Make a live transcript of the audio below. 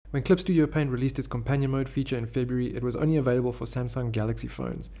When Clip Studio Paint released its companion mode feature in February, it was only available for Samsung Galaxy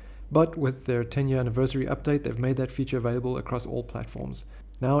phones. But with their 10-year anniversary update, they've made that feature available across all platforms.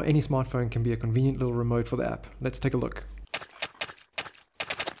 Now any smartphone can be a convenient little remote for the app. Let's take a look.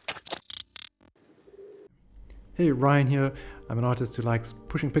 Hey, Ryan here. I'm an artist who likes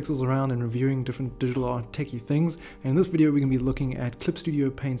pushing pixels around and reviewing different digital art techie things. And in this video, we're going to be looking at Clip Studio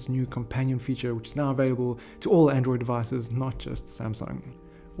Paint's new companion feature, which is now available to all Android devices, not just Samsung.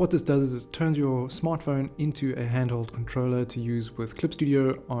 What this does is it turns your smartphone into a handheld controller to use with Clip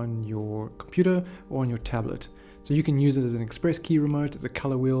Studio on your computer or on your tablet. So you can use it as an express key remote, as a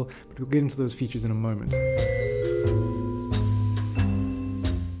color wheel, but we'll get into those features in a moment.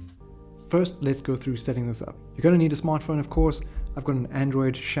 First, let's go through setting this up. You're going to need a smartphone, of course. I've got an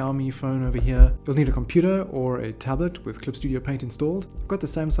Android Xiaomi phone over here. You'll need a computer or a tablet with Clip Studio Paint installed. I've got the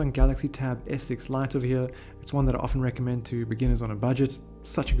Samsung Galaxy Tab S6 Lite over here. It's one that I often recommend to beginners on a budget.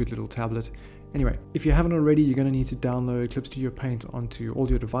 Such a good little tablet. Anyway, if you haven't already, you're going to need to download Clip Studio Paint onto all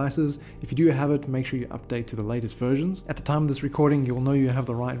your devices. If you do have it, make sure you update to the latest versions. At the time of this recording, you'll know you have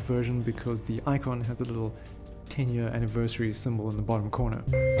the right version because the icon has a little 10-year anniversary symbol in the bottom corner.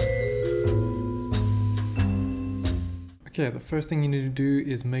 Okay, the first thing you need to do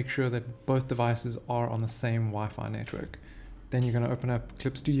is make sure that both devices are on the same Wi-Fi network. Then you're going to open up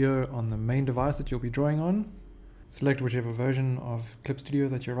Clip Studio on the main device that you'll be drawing on. Select whichever version of Clip Studio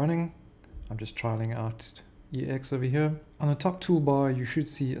that you're running. I'm just trialing out EX over here. On the top toolbar, you should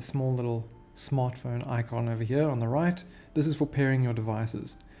see a small little smartphone icon over here on the right. This is for pairing your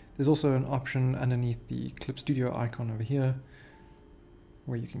devices. There's also an option underneath the Clip Studio icon over here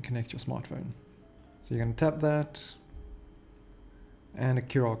where you can connect your smartphone. So you're going to tap that and a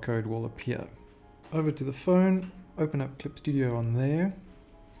QR code will appear. Over to the phone, open up Clip Studio on there.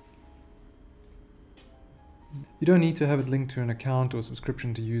 You don't need to have it linked to an account or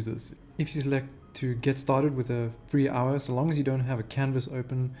subscription to use this. If you select to get started with a free hour, so long as you don't have a canvas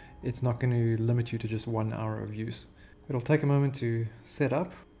open, it's not going to limit you to just 1 hour of use. It'll take a moment to set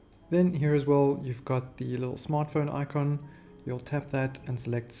up. Then here as well, you've got the little smartphone icon. You'll tap that and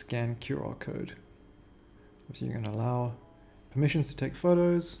select Scan QR Code. So you're going to allow permissions to take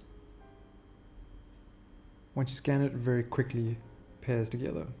photos. Once you scan it, very quickly pairs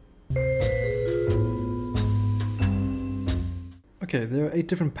together. Okay, there are 8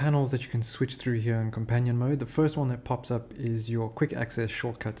 different panels that you can switch through here in companion mode. The first one that pops up is your quick access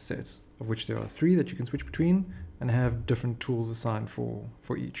shortcut sets, of which there are 3 that you can switch between and have different tools assigned for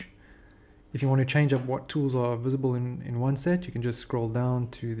each. If you want to change up what tools are visible in one set, you can just scroll down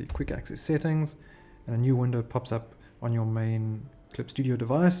to the quick access settings and a new window pops up on your main Clip Studio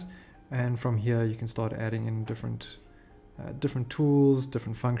device, and from here you can start adding in different tools,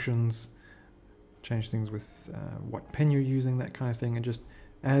 different functions, change things with what pen you're using, that kind of thing, and just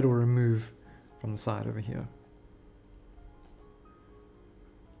add or remove from the side over here.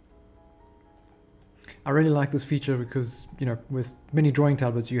 I really like this feature because, you know, with many drawing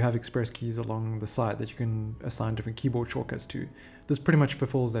tablets you have express keys along the side that you can assign different keyboard shortcuts to. This pretty much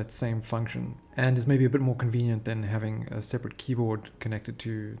fulfills that same function and is maybe a bit more convenient than having a separate keyboard connected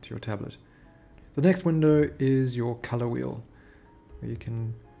to your tablet. The next window is your color wheel, where you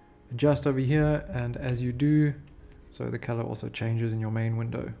can adjust over here, and as you do, so the color also changes in your main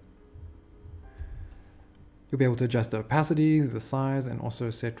window. You'll be able to adjust the opacity, the size, and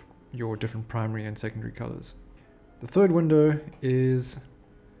also set your different primary and secondary colors. The third window is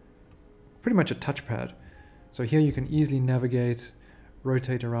pretty much a touchpad. So here you can easily navigate,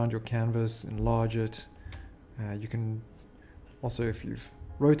 rotate around your canvas, enlarge it. You can also, if you've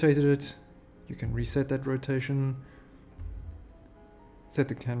rotated it, you can reset that rotation, set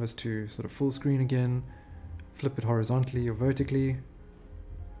the canvas to sort of full screen again, flip it horizontally or vertically.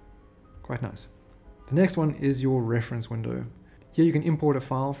 Quite nice. The next one is your reference window. Here you can import a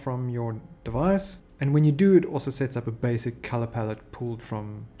file from your device, and when you do, it also sets up a basic color palette pulled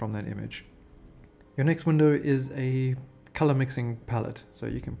from that image. Your next window is a color mixing palette, so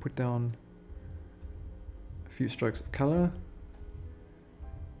you can put down a few strokes of color,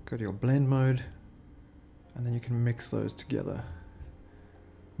 go to your blend mode, and then you can mix those together.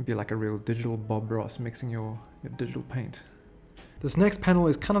 It'd be like a real digital Bob Ross mixing your digital paint. This next panel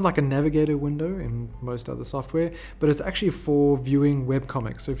is kind of like a navigator window in most other software, but it's actually for viewing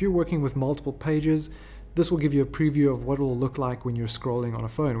webcomics. So if you're working with multiple pages, this will give you a preview of what it will look like when you're scrolling on a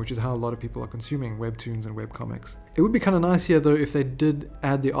phone, which is how a lot of people are consuming webtoons and webcomics. It would be kind of nice here though if they did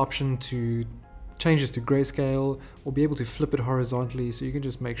add the option to change this to grayscale or be able to flip it horizontally, so you can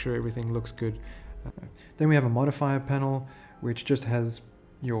just make sure everything looks good. Then we have a modifier panel, which just has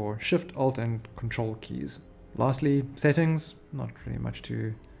your Shift, Alt, and Control keys. Lastly, settings. Not really much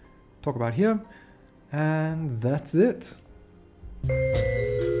to talk about here. And that's it.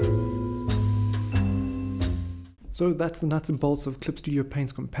 So that's the nuts and bolts of Clip Studio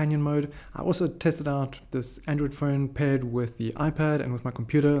Paint's companion mode. I also tested out this Android phone paired with the iPad and with my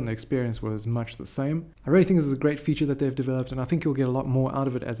computer, and the experience was much the same. I really think this is a great feature that they've developed, and I think you'll get a lot more out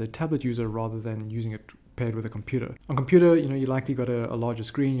of it as a tablet user rather than using it paired with a computer. On computer, you likely got a larger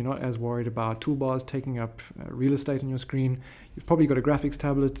screen. You're not as worried about toolbars taking up real estate on your screen. You've probably got a graphics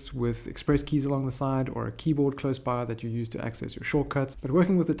tablet with express keys along the side or a keyboard close by that you use to access your shortcuts. But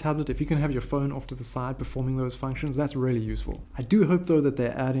working with a tablet, if you can have your phone off to the side performing those functions, that's really useful. I do hope though that they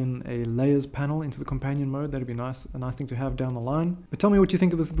add in a layers panel into the companion mode. That'd be nice, a nice thing to have down the line. But tell me what you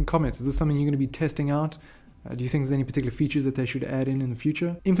think of this in the comments. Is this something you're going to be testing out? Do you think there's any particular features that they should add in the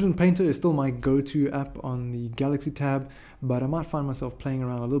future? Infinite Painter is still my go-to app on the Galaxy tab, but I might find myself playing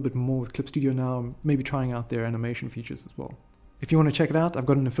around a little bit more with Clip Studio now, maybe trying out their animation features as well. If you want to check it out, I've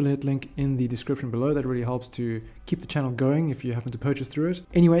got an affiliate link in the description below. That really helps to keep the channel going if you happen to purchase through it.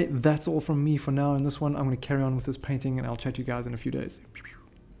 Anyway, that's all from me for now in this one. I'm going to carry on with this painting and I'll chat to you guys in a few days.